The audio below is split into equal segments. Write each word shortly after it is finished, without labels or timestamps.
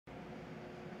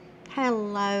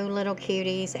Hello little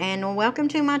cuties, and welcome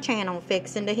to my channel,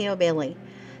 Fixin' to Hillbilly.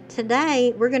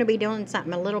 Today we're going to be doing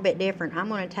something a little bit different. I'm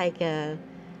going to take a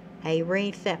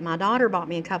wreath that my daughter bought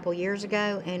me a couple years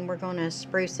ago, and we're going to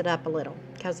spruce it up a little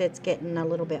because it's getting a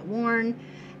little bit worn,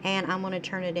 and I'm going to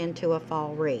turn it into a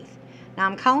fall wreath. Now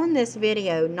I'm calling this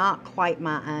video Not Quite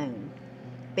My Own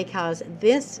because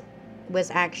this was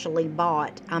actually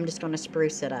bought. I'm just going to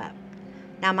spruce it up.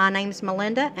 Now my name's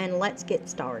Melinda, and let's get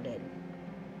started.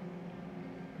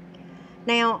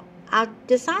 Now, I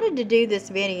decided to do this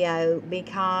video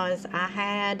because I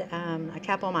had a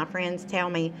couple of my friends tell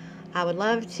me I would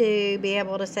love to be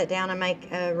able to sit down and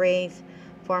make a wreath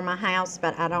for my house,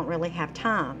 but I don't really have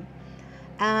time.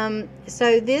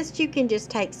 So this, you can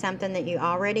just take something that you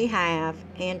already have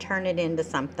and turn it into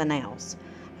something else.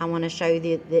 I want to show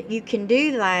you that you can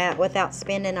do that without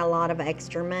spending a lot of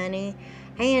extra money,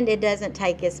 and it doesn't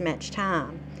take as much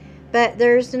time. But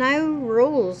there's no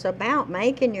rules about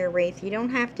making your wreath. You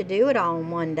don't have to do it all in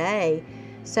one day.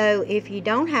 So if you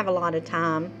don't have a lot of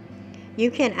time,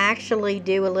 you can actually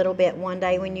do a little bit one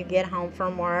day when you get home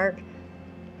from work.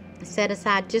 Set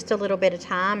aside just a little bit of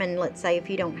time, and let's say if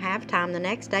you don't have time the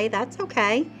next day, that's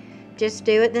okay. Just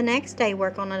do it the next day.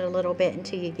 Work on it a little bit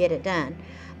until you get it done.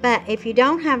 But if you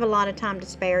don't have a lot of time to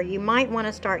spare, you might want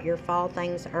to start your fall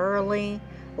things early,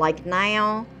 like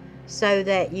now, so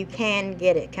that you can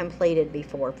get it completed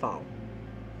before fall.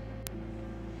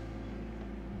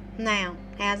 Now,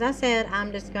 as I said,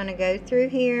 I'm just going to go through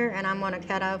here and I'm going to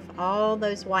cut off all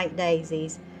those white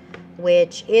daisies,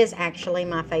 which is actually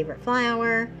my favorite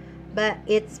flower, but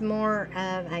it's more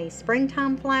of a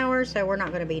springtime flower, so we're not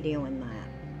going to be doing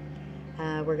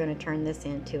that. We're going to turn this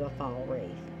into a fall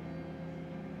wreath.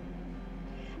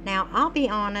 Now, I'll be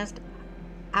honest,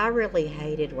 I really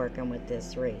hated working with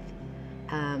this wreath.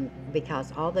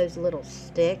 Because all those little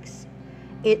sticks,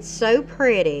 it's so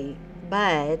pretty,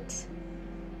 but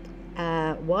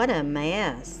what a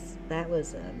mess. That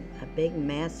was a big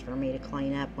mess for me to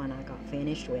clean up when I got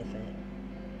finished with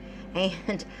it.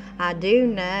 And I do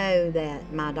know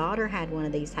that my daughter had one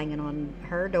of these hanging on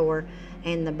her door,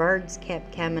 and the birds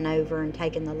kept coming over and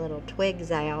taking the little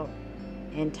twigs out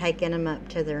and taking them up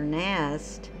to their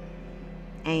nest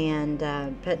and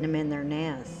putting them in their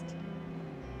nest.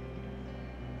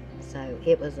 So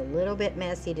it was a little bit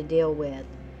messy to deal with.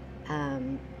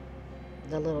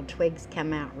 The little twigs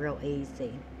come out real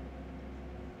easy.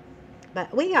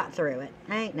 But we got through it.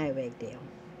 Ain't no big deal.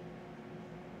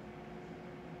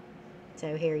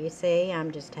 So here you see,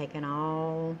 I'm just taking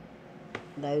all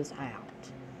those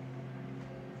out.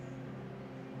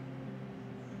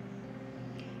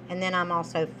 And then I'm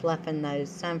also fluffing those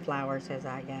sunflowers as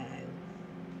I go.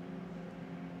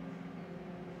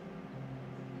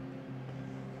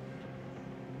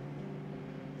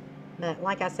 But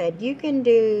like I said, you can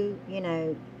do,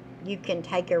 you can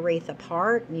take a wreath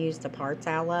apart and use the parts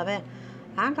out of it.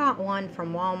 I got one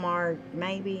from Walmart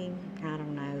maybe, I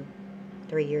don't know,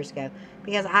 3 years ago.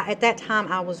 Because at that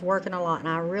time I was working a lot and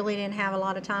I really didn't have a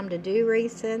lot of time to do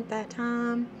wreaths at that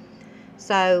time.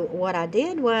 So what I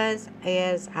did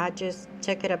is I just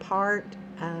took it apart.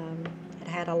 It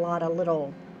had a lot of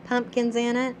little pumpkins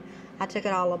in it. I took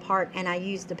it all apart and I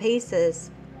used the pieces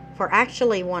for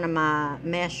actually one of my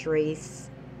mesh wreaths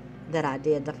that I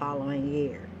did the following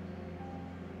year.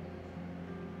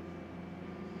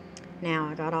 Now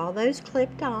I got all those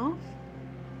clipped off.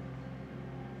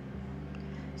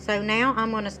 So now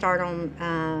I'm going to start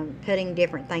on putting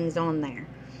different things on there.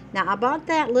 Now I bought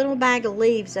that little bag of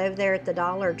leaves over there at the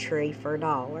Dollar Tree for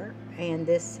 $1, and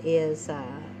this is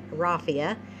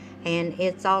raffia, and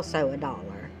it's also $1.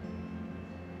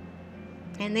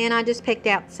 And then I just picked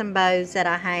out some bows that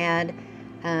I had,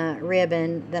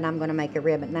 ribbon, that I'm going to make a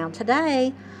ribbon. Now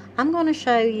today, I'm going to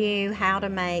show you how to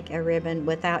make a ribbon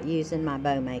without using my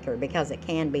bow maker, because it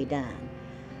can be done.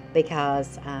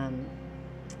 Because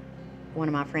one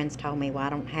of my friends told me, well,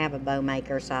 I don't have a bow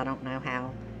maker, so I don't know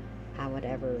how I would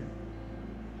ever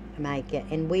make it.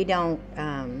 And we don't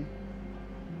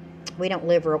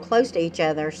live real close to each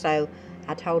other, so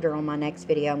I told her on my next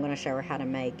video I'm going to show her how to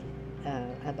make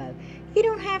a bow. You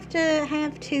don't have to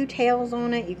have 2 tails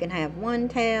on it. You can have 1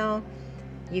 tail.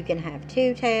 You can have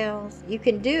 2 tails. You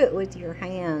can do it with your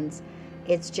hands.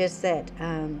 It's just that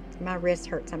my wrists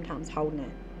hurt sometimes holding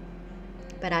it.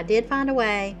 But I did find a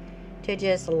way to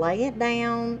just lay it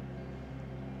down,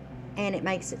 and it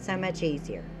makes it so much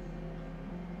easier.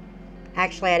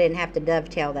 Actually, I didn't have to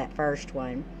dovetail that first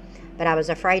one, but I was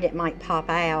afraid it might pop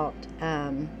out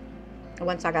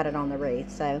once I got it on the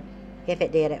wreath. So if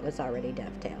it did, it was already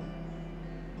dovetailed.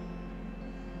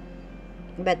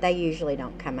 But they usually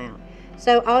don't come out.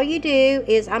 So all you do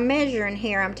is, I'm measuring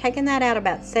here, I'm taking that out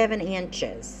about 7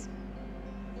 inches.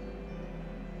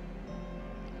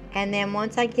 And then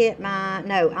once I get my,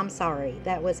 no, I'm sorry,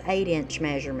 that was 8-inch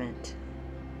measurement.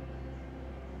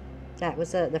 That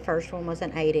was the first one was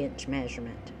an 8-inch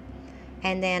measurement.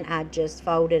 And then I just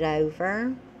fold it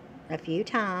over a few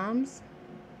times.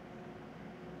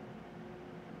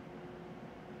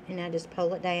 And I just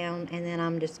pull it down, and then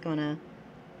I'm just going to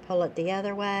pull it the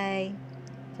other way,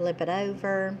 flip it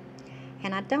over.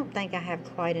 And I don't think I have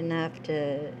quite enough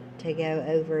to go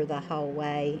over the whole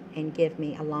way and give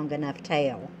me a long enough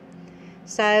tail.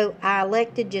 So I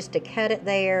elected just to cut it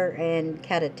there and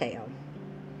cut a tail.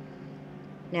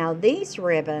 Now these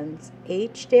ribbons,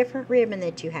 each different ribbon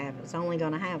that you have is only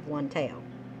going to have one tail.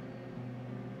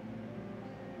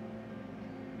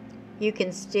 You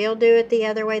can still do it the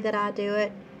other way that I do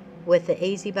it. With the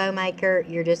Easy Bow Maker,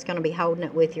 you're just going to be holding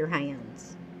it with your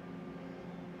hands.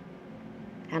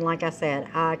 And like I said,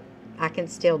 I can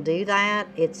still do that.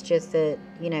 It's just that,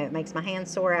 you know, it makes my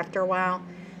hands sore after a while.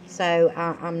 So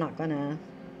I'm not gonna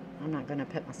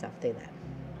put myself through that.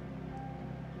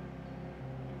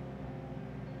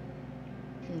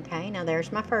 Okay, now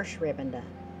there's my first ribbon done.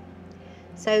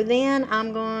 So then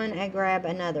I'm going to grab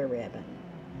another ribbon.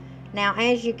 Now,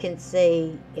 as you can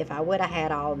see, if I would have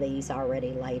had all these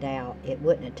already laid out, it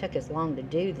wouldn't have took as long to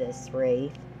do this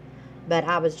wreath. But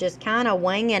I was just kind of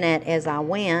winging it as I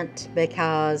went,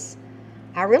 because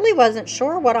I really wasn't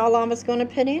sure what all I was going to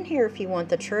put in here, if you want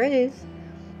the truth.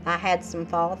 I had some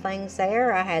fall things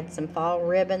there. I had some fall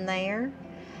ribbon there.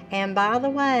 And by the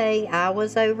way, I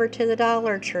was over to the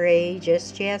Dollar Tree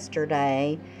just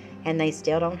yesterday, and they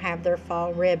still don't have their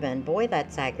fall ribbon. Boy,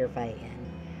 that's aggravating.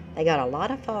 They got a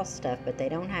lot of fall stuff, but they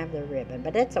don't have their ribbon.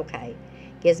 But it's okay.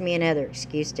 Gives me another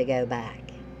excuse to go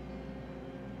back.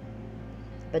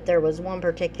 But there was one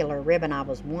particular ribbon I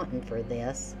was wanting for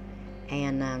this,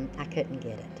 and I couldn't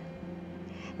get it.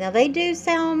 Now, they do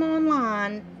sell them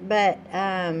online, but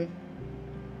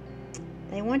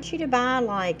they want you to buy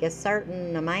like a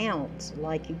certain amount.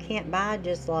 Like, you can't buy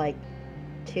just like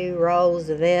 2 rolls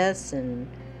of this and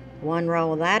 1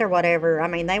 roll of that or whatever. I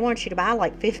mean, they want you to buy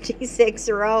like 56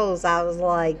 rolls. I was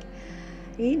like,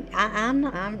 I'm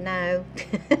no.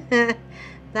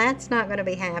 That's not going to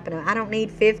be happening. I don't need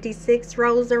 56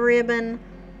 rolls of ribbon.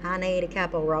 I need a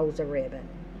couple rolls of ribbon.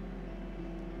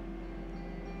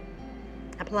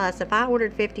 Plus, if I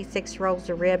ordered 56 rolls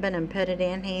of ribbon and put it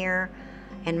in here,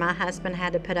 and my husband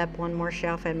had to put up one more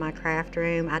shelf in my craft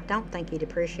room, I don't think he'd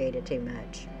appreciate it too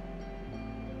much.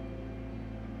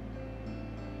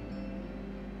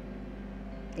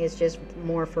 It's just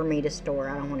more for me to store.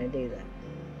 I don't want to do that.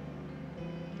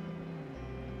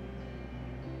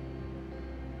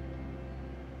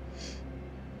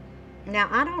 Now,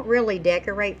 I don't really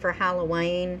decorate for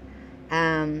Halloween.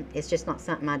 It's just not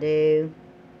something I do.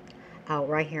 Oh,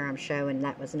 right here I'm showing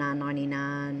that was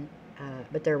 $9.99.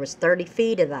 But there was 30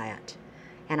 feet of that.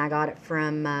 And I got it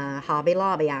from Hobby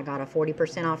Lobby. I got a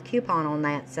 40% off coupon on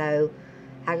that. So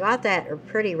I got that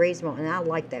pretty reasonable. And I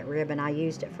like that ribbon. I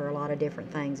used it for a lot of different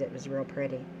things. It was real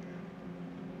pretty.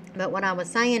 But what I was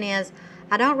saying is,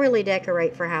 I don't really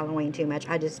decorate for Halloween too much.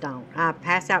 I just don't. I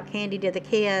pass out candy to the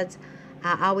kids.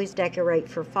 I always decorate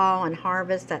for fall and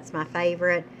harvest. That's my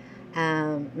favorite.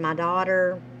 My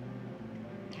daughter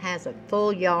has a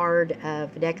full yard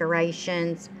of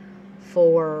decorations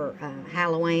for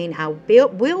Halloween. I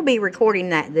will be recording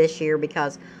that this year,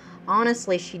 because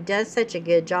honestly, she does such a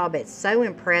good job. It's so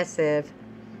impressive,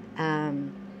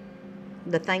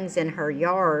 the things in her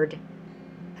yard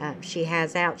she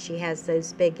has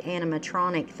those big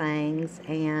animatronic things,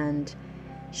 and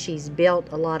she's built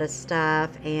a lot of stuff,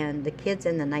 and the kids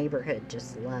in the neighborhood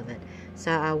just love it.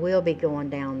 So I will be going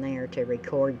down there to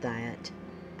record that,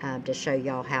 to show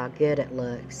y'all how good it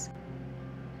looks.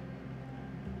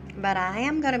 But I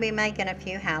am going to be making a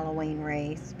few Halloween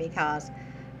wreaths, because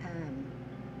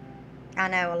I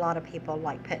know a lot of people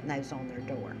like putting those on their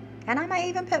door. And I may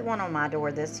even put one on my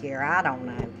door this year. I don't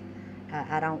know.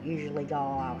 I don't usually go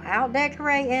all out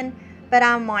decorating, but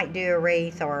I might do a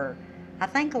wreath. Or I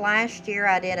think last year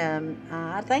I did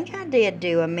I think I did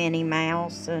do a Minnie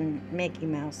Mouse and Mickey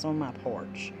Mouse on my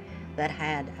porch that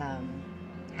had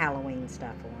Halloween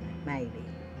stuff on it.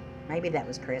 Maybe that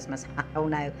was Christmas. I don't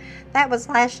know. That was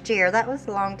last year. That was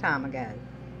a long time ago.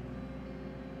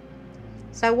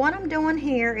 So what I'm doing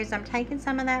here is I'm taking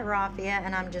some of that raffia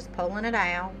and I'm just pulling it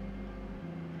out.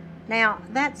 Now,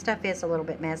 that stuff is a little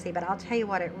bit messy, but I'll tell you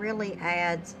what, it really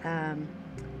adds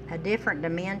a different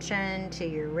dimension to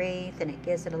your wreath, and it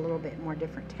gives it a little bit more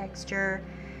different texture.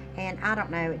 And I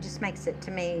don't know, it just makes it,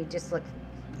 to me, just look,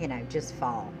 you know, just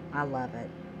fall. I love it.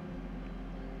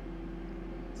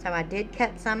 So I did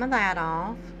cut some of that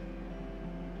off.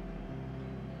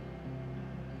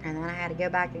 And then I had to go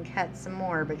back and cut some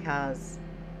more because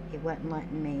it wasn't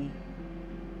letting me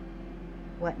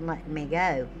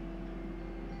go.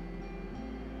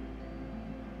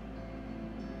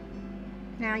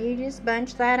 Now you just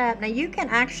bunch that up. Now you can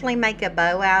actually make a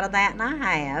bow out of that, and I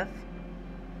have.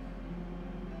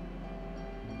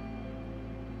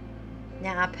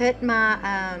 Now I put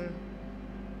my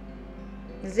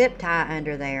zip tie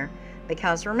under there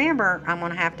because remember, I'm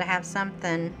going to have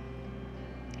something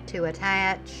to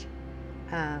attach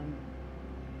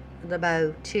the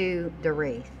bow to the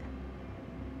wreath.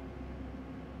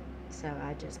 So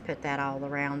I just put that all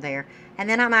around there. And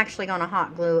then I'm actually going to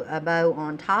hot glue a bow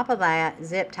on top of that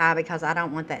zip tie because I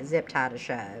don't want that zip tie to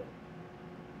show.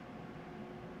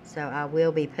 So I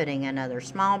will be putting another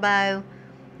small bow,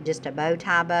 just a bow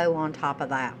tie bow on top of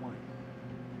that one.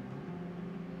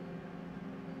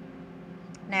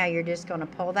 Now you're just going to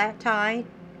pull that tight.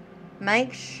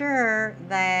 Make sure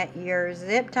that your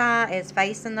zip tie is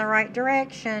facing the right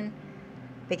direction,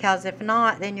 because if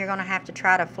not, then you're going to have to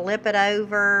try to flip it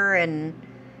over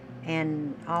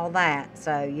and all that.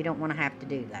 So you don't want to have to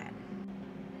do that.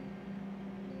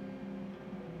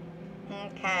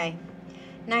 Okay.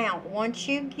 Now, once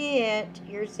you get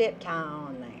your zip tie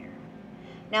on there,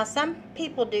 now some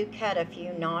people do cut a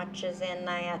few notches in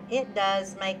that. It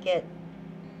does make it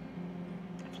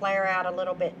flare out a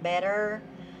little bit better.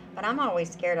 But I'm always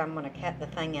scared I'm going to cut the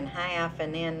thing in half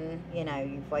and then, you know,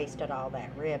 you've wasted all that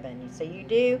ribbon. So you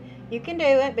can do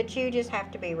it, but you just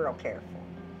have to be real careful.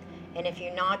 And if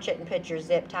you notch it and put your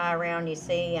zip tie around, you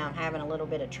see I'm having a little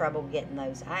bit of trouble getting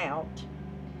those out.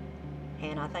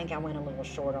 And I think I went a little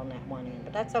short on that one end,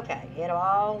 but that's okay. It'll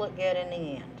all look good in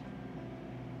the end.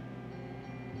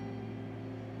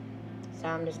 So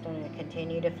I'm just going to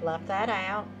continue to fluff that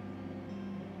out.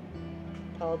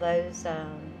 Pull those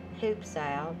hoops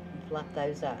out and fluff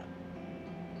those up.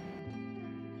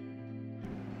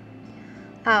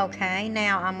 Okay,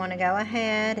 now I'm going to go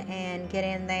ahead and get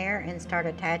in there and start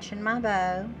attaching my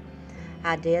bow.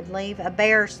 I did leave a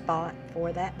bare spot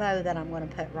for that bow that I'm going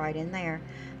to put right in there.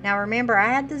 Now remember, I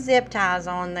had the zip ties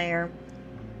on there,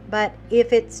 but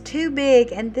if it's too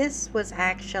big, and this was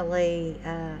actually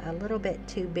a little bit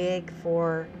too big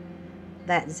for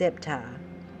that zip tie,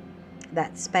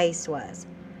 that space was.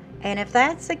 And if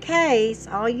that's the case,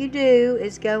 all you do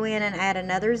is go in and add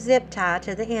another zip tie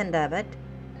to the end of it.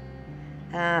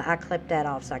 I clipped that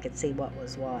off so I could see what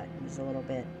was what. It was a little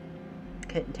bit,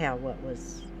 couldn't tell what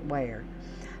was where.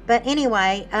 But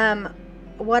anyway,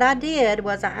 what I did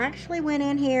was I actually went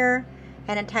in here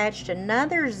and attached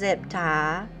another zip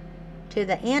tie to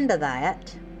the end of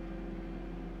that.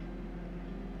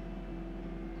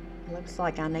 Looks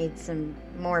like I need some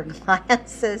more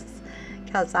glasses,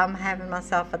 because I'm having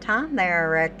myself a time there, I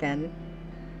reckon.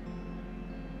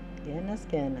 Goodness,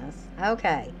 goodness.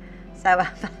 Okay, so I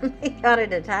finally got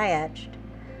it attached.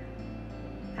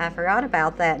 I forgot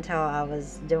about that until I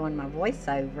was doing my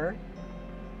voiceover.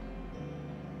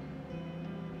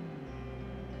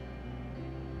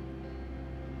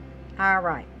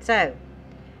 Alright, so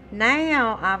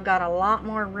now I've got a lot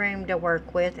more room to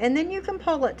work with, and then you can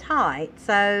pull it tight,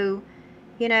 so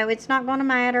you know it's not going to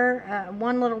matter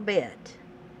one little bit.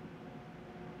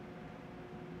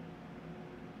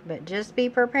 But just be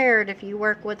prepared if you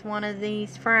work with one of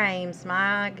these frames.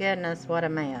 My goodness, what a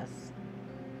mess.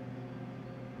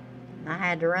 I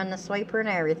had to run the sweeper and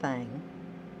everything.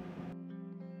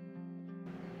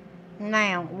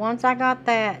 Now, once I got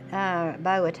that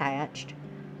bow attached,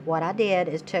 what I did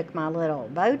is took my little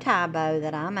bow tie bow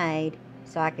that I made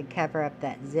so I could cover up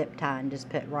that zip tie and just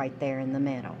put right there in the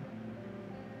middle.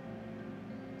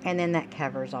 And then that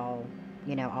covers all,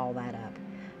 you know, all that up.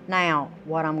 Now,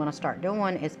 what I'm going to start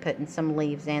doing is putting some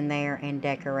leaves in there and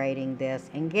decorating this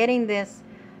and getting this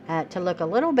to look a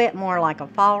little bit more like a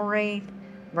fall wreath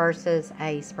versus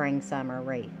a spring-summer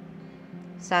wreath.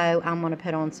 So I'm going to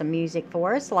put on some music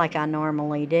for us like I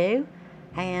normally do,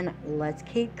 and let's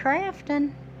keep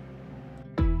crafting.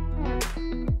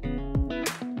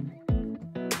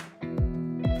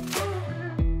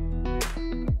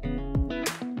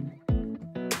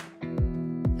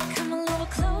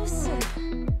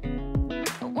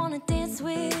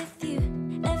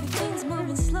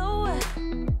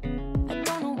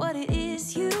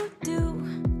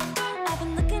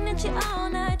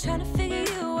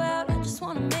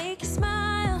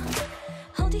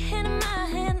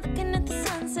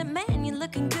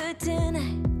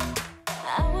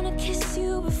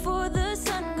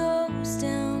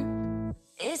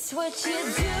 What you're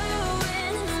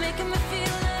doing, making me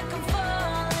feel like I'm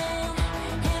falling.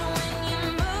 And when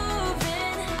you're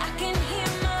moving,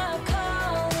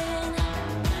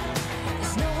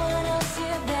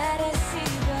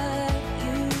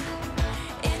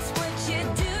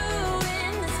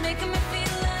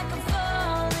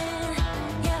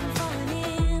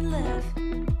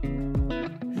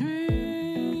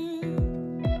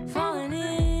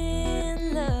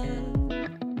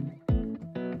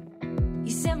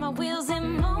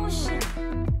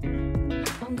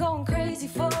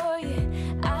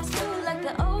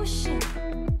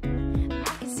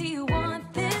 I can see you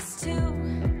want this too,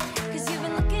 'cause you've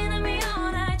been looking at me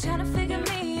all night, trying to figure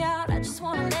me out. I just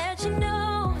wanna let you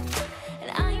know,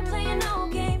 and I ain't playing no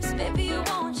games, baby, you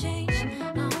won't change.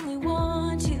 I only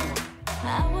want you.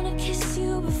 I wanna kiss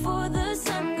you before the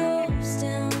sun goes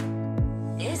down.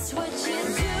 It's what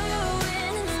you're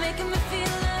doing, it's making me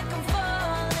feel like I'm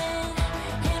falling.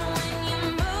 And when you're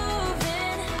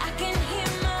moving, I can hear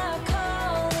my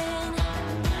calling.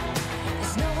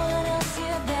 There's no one else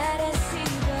here that I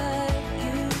see but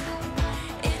you.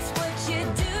 It's what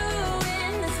you're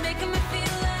doing, it's making me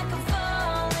feel like I'm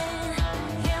falling.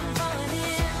 Yeah, I'm falling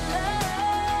in love.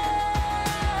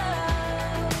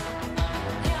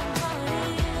 Yeah, I'm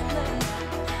falling in love.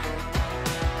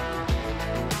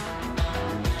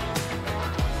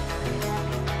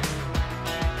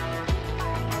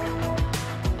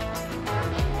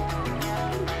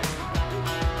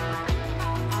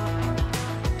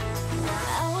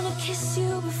 I wanna kiss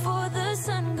you before the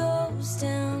sun goes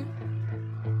down.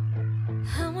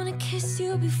 I wanna kiss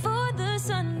you before the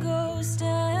sun goes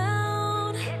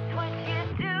down. It's what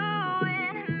you're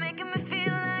doing, making me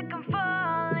feel like I'm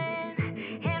falling.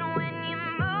 And when you're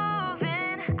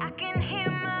moving, I can hear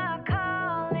my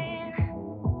calling.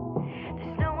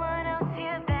 There's no one else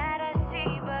here that I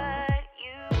see but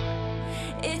you.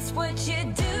 It's what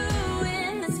you're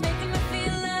doing that's making me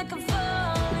feel like I'm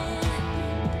falling.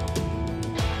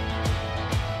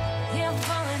 Yeah, I'm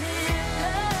falling in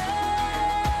love.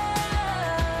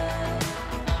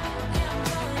 Yeah, I'm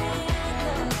falling in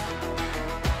love.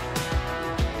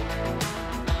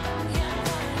 Yeah, I'm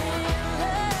falling in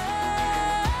love.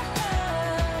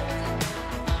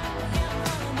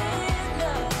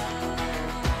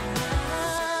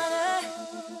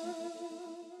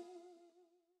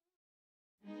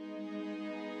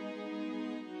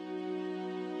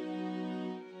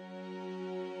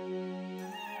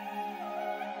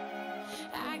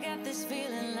 I got this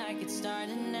feeling like it's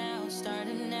starting now,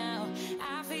 starting now.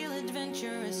 I feel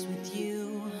adventurous with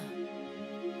you.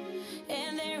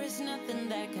 And there is nothing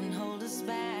that can hold us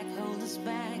back, hold us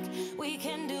back. We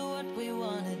can do what we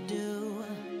wanna do.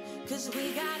 'Cause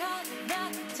we got all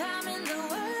the time in the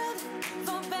world,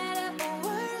 for better or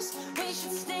worse. We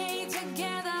should stay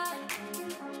together.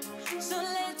 So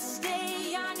let's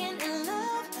stay young and in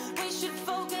love. We should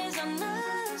focus on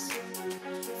us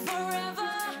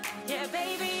forever. Yeah,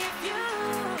 baby, if you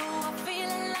are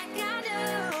feeling like I do,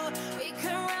 we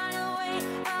could run away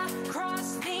across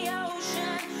the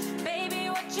ocean. Baby,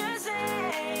 what you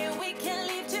say? We can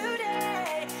leave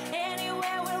today.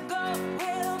 Anywhere we'll go,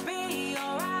 we'll be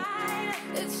alright.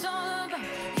 It's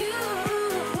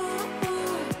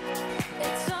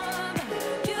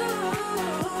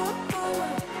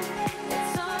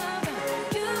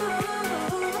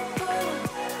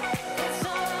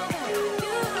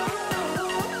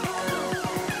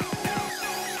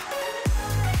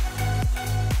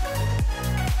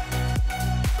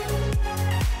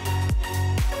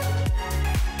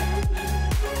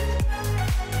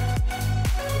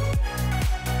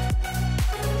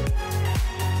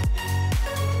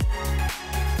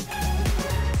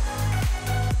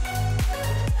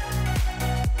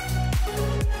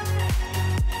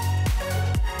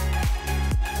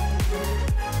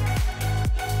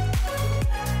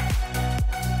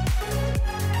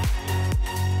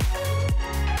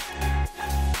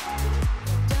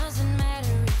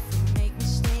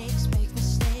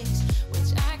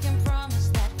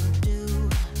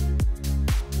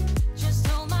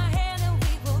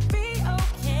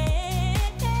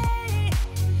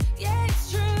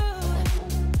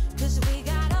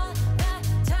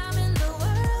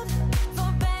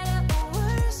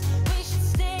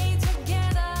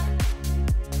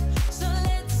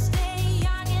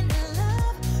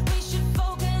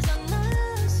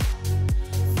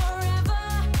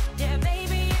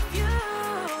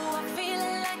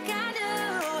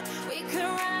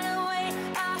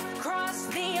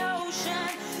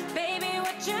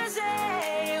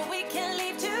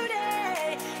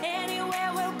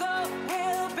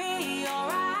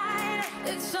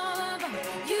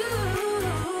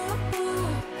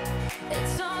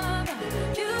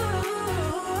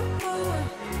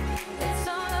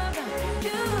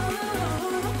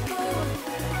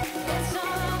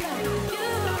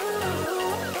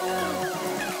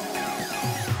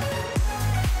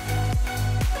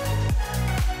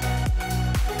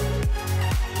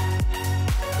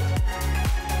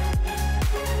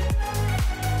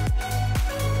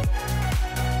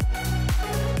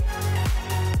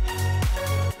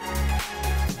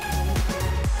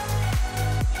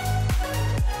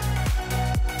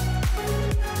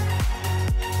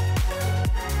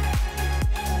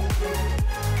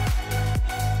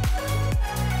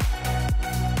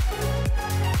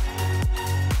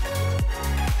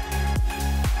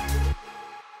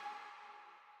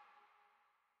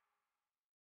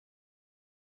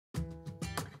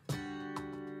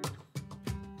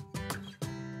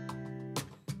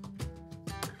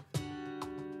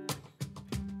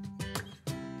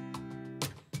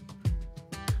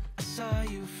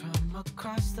you from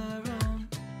across the room.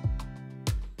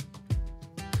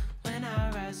 When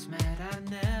our eyes met, I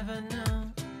never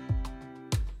knew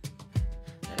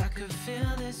that I could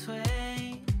feel this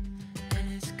way,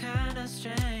 and it's kinda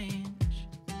strange.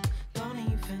 Don't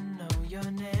even know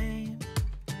your name.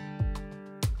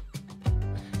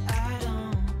 I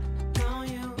don't know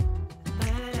you,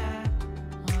 but I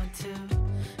want to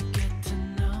get to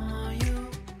know you.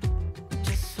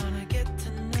 Just wanna get to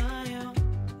know you.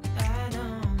 I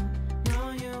don't know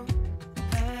you,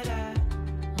 but I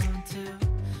want to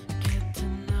get to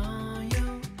know you.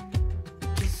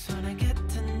 Just wanna get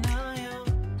to know you.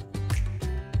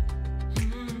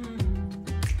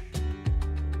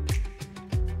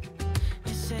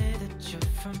 You say that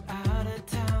you're from out of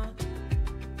town.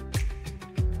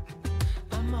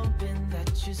 I'm hoping that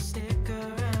you stick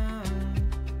around.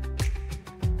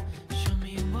 Show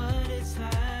me what it's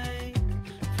like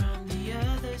from the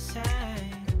other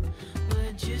side.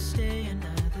 Would you stay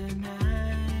another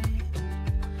night?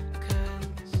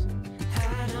 'Cause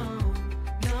I don't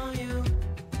know you,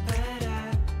 but I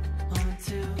want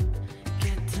to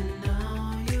get to know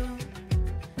you.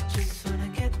 Just wanna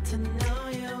get to know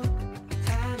you.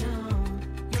 I don't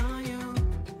know you,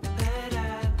 but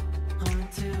I want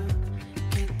to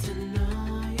get to know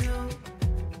you.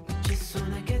 Just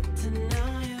wanna get to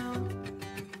know you.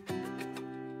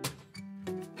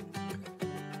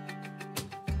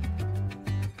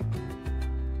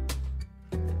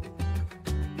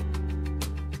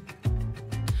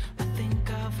 I think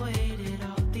I've waited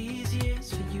all these years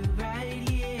for you right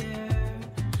here.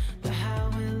 But how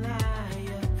will I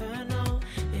ever know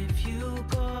if you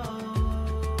go?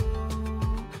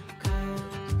 'Cause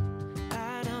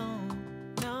I don't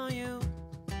know you,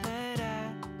 but I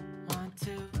want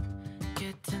to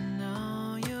get to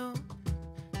know you.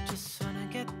 Just wanna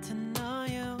get to know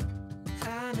you.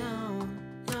 I don't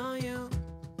know you,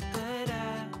 but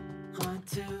I want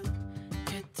to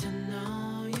get to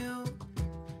know you.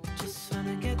 Just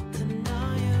wanna get to know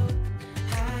you.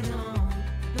 I don't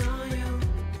know you,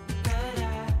 but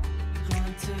I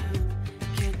want to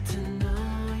get to know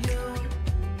you.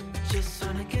 Just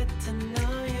wanna get to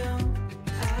know you.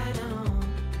 I don't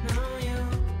know you,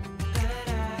 but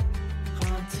I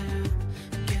want to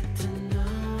get to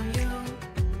know you.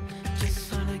 Just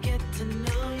wanna get to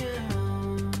know you.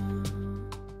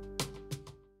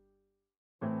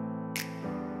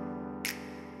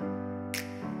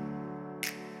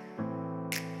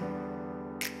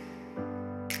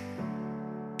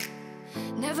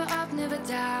 Never up, never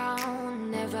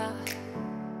down, never.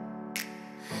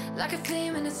 Like a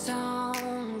theme in a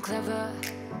song, clever.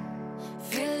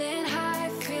 Feeling high,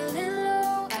 feeling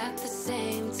low at the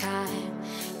same time.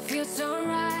 Feels so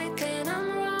right, then I'm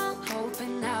wrong,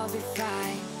 hoping I'll be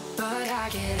fine. But I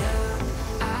get up,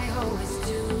 I always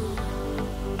do.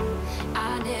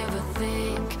 I never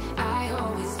think, I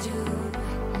always do.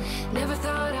 Never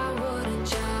thought I wouldn't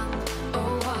jump,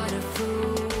 oh what a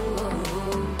fool.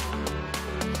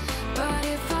 But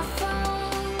if I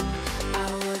fall, I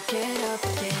will get up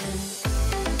again.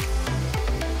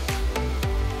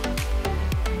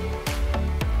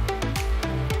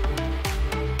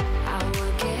 I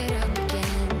will get up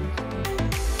again.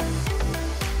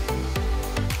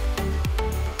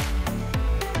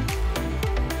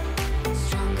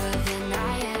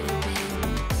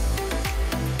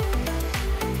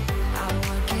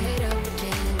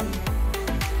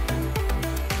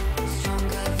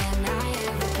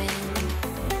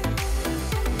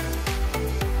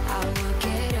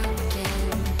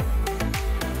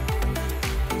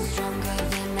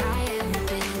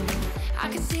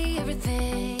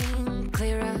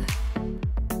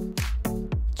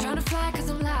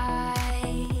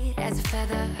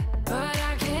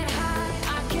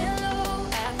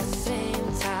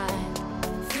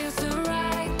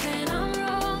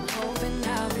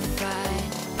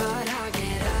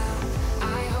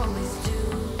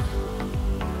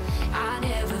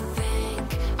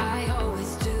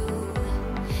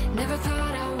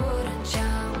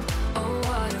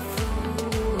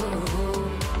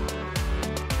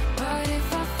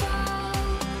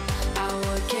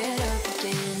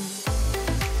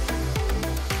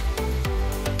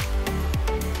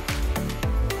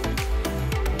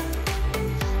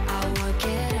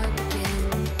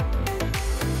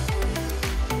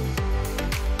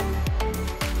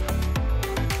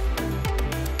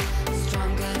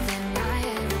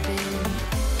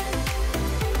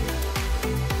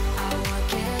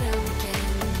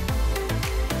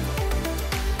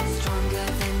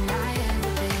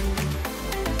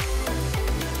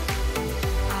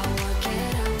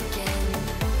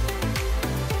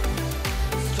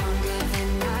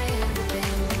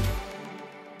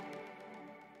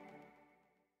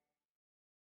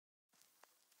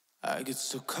 I get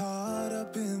so caught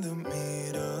up in the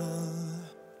middle,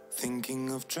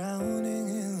 thinking of drowning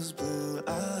in those blue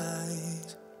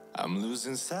eyes. I'm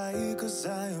losing sight 'cause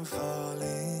I am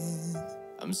falling.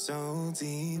 I'm so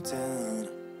deep down,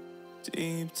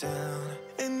 deep down.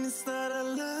 And it's not a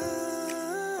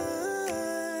lie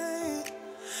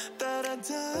that I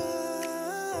die.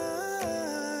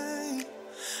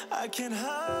 I can't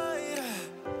hide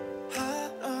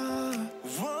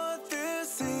what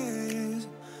this is.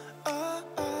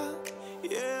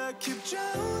 Yeah, I keep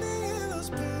drowning in those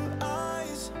blue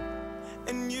eyes,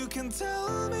 and you can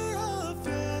tell me all of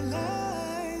your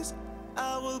lies.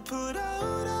 I will put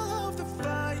out all of the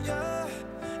fire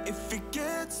if it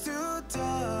gets too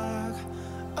dark.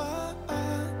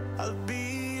 I'll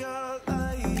be your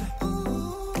light.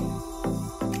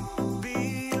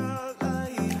 Be your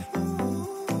light.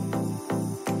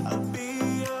 I'll be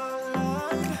your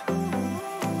light.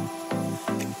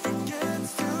 If it gets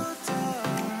too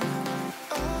dark,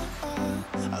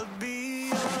 I'll be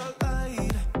your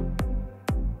light.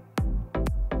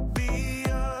 Be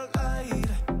your light.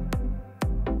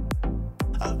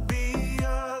 I'll be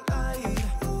your light.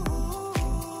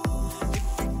 If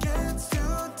it gets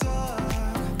too dark,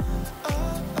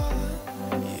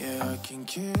 yeah, I can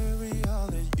carry all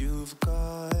that you've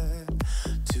got.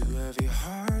 Two heavy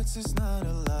hearts is not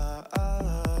a lot.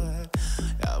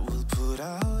 I will put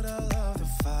out all of the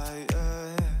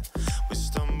fire. We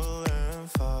stumble and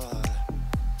fall,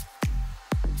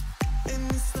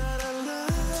 and it's not a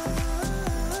lie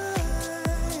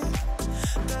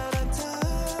that I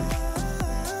die.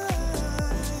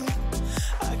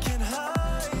 I can't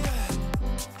hide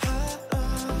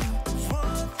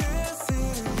what this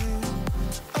is.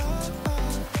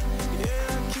 Yeah,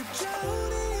 I keep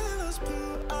drowning in those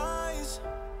blue eyes,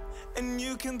 and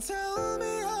you can tell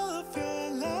me all of your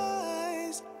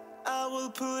lies. I will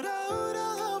put out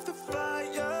all of the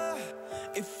fire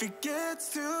if it gets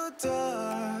too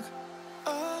dark.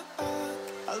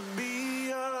 I'll be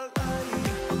your light.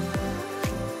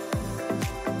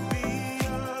 Be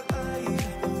your light.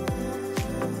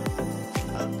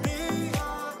 I'll be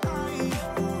your light.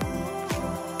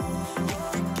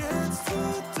 If it gets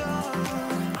too dark,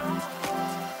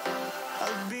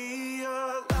 I'll be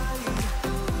your light.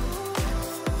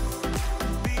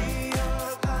 Be your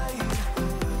light.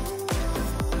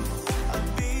 I'll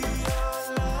be your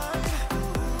light.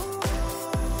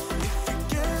 If it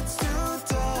gets too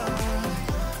dark,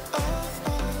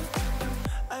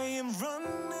 I am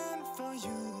running for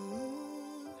you.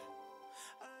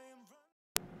 I am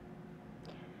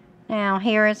Now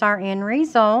here is our end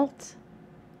result.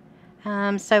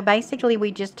 So basically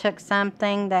we just took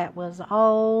something that was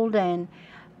old and,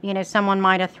 you know, someone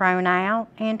might have thrown out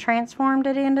and transformed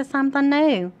it into something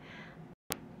new.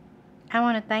 I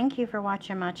want to thank you for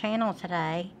watching my channel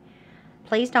today.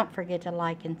 Please don't forget to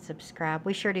like and subscribe.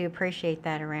 We sure do appreciate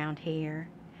that around here.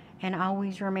 And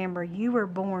always remember, you were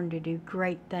born to do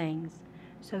great things.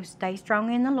 So stay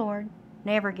strong in the Lord,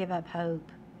 never give up hope,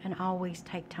 and always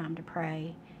take time to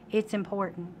pray. It's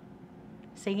important.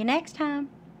 See you next time.